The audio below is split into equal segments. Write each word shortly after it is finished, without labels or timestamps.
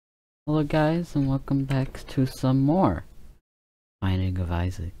Hello guys, and welcome back to some more Binding of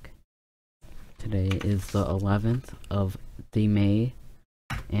Isaac. Today is the 11th of May,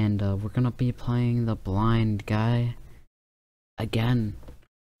 and we're gonna be playing the blind guy again.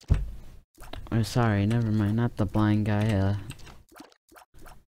 Or sorry, never mind, not the blind guy,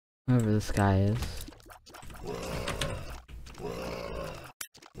 whoever this guy is.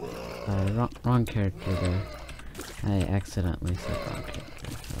 Wrong character there. I accidentally said wrong character.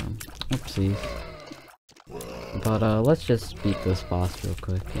 Oopsies. But let's just beat this boss real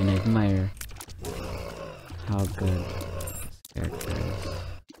quick and admire how good this character is.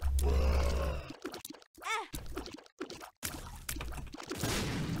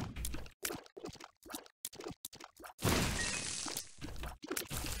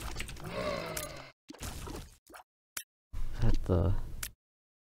 Is that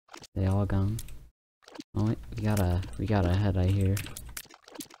they all gone? Oh wait, we got a head, I hear.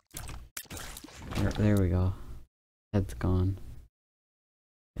 There we go. Head's gone.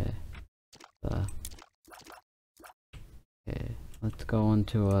 Okay. Okay, let's go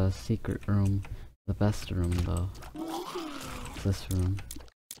into a secret room. The best room though. This room.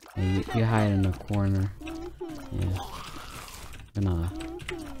 Hey, you hide in a corner. Yeah. Gonna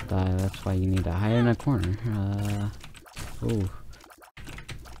die, that's why you need to hide in a corner. Ooh.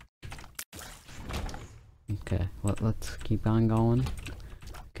 Okay, let's keep on going.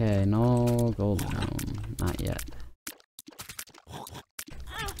 Okay, no gold room. Not yet.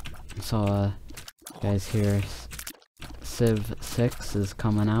 So, guys, here, Civ 6 is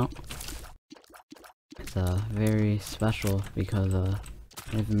coming out. It's very special because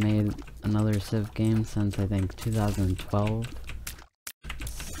they've made another Civ game since I think 2012.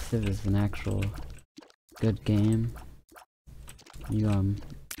 Civ is an actual good game. You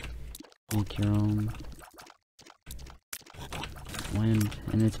make your own land,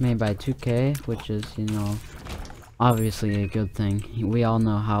 and it's made by 2K, which is, you know, obviously a good thing. We all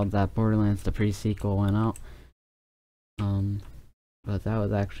know how that Borderlands the pre-sequel went out. But that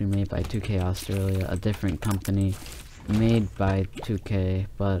was actually made by 2K Australia, a different company made by 2K,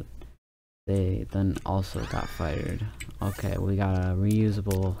 but they then also got fired. Okay, we got a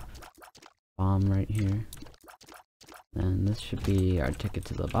reusable bomb right here. And this should be our ticket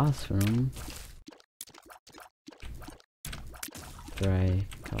to the boss room. After I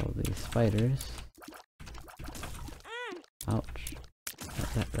kill these spiders. Ouch.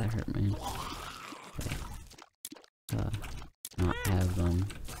 That hurt me. Okay. Not have them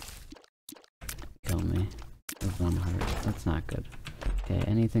kill me with 1 heart. That's not good. Okay,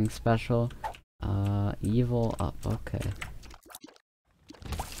 anything special? Evil up. Okay.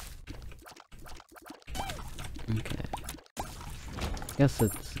 Okay. Guess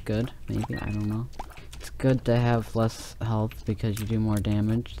it's good, maybe, I don't know. It's good to have less health because you do more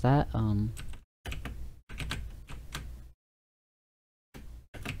damage. How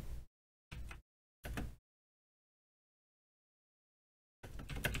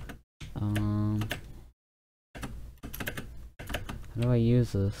do I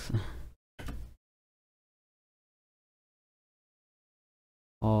use this?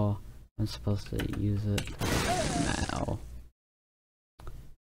 Oh, I'm supposed to use it now.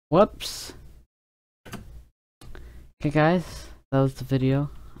 Whoops! Okay guys, that was the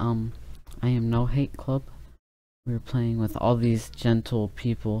video. I am No Hate Club. We were playing with all these gentle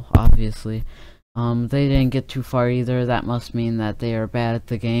people, obviously. They didn't get too far either. That must mean that they are bad at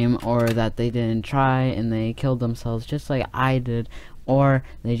the game, or that they didn't try and they killed themselves just like I did, or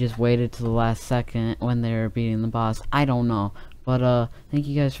they just waited to the last second when they were beating the boss. I don't know. But thank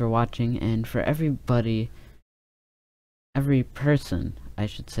you guys for watching, and for everybody, every person, I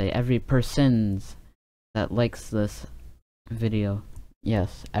should say, every persons that likes this video,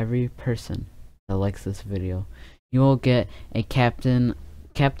 yes, every person that likes this video, you will get a Captain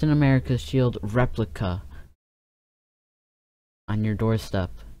America's shield replica on your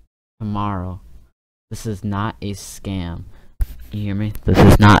doorstep tomorrow. This is not a scam. You hear me? This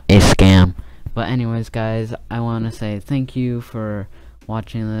is not a scam. But anyways, guys, I want to say thank you for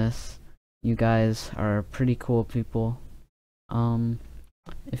watching this. You guys are pretty cool people.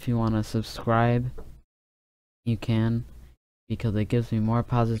 If you want to subscribe, you can, because it gives me more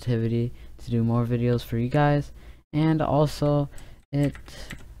positivity to do more videos for you guys, and also it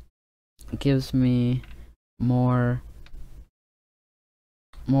gives me more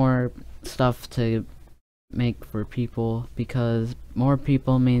stuff to make for people, because more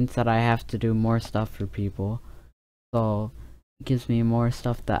people means that I have to do more stuff for people. So it gives me more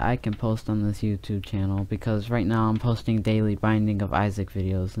stuff that I can post on this YouTube channel, because right now I'm posting daily Binding of Isaac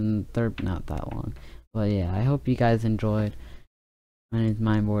videos and they're not that long. But yeah, I hope you guys enjoyed. My name is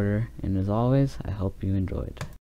Mindboarder, and as always, I hope you enjoyed.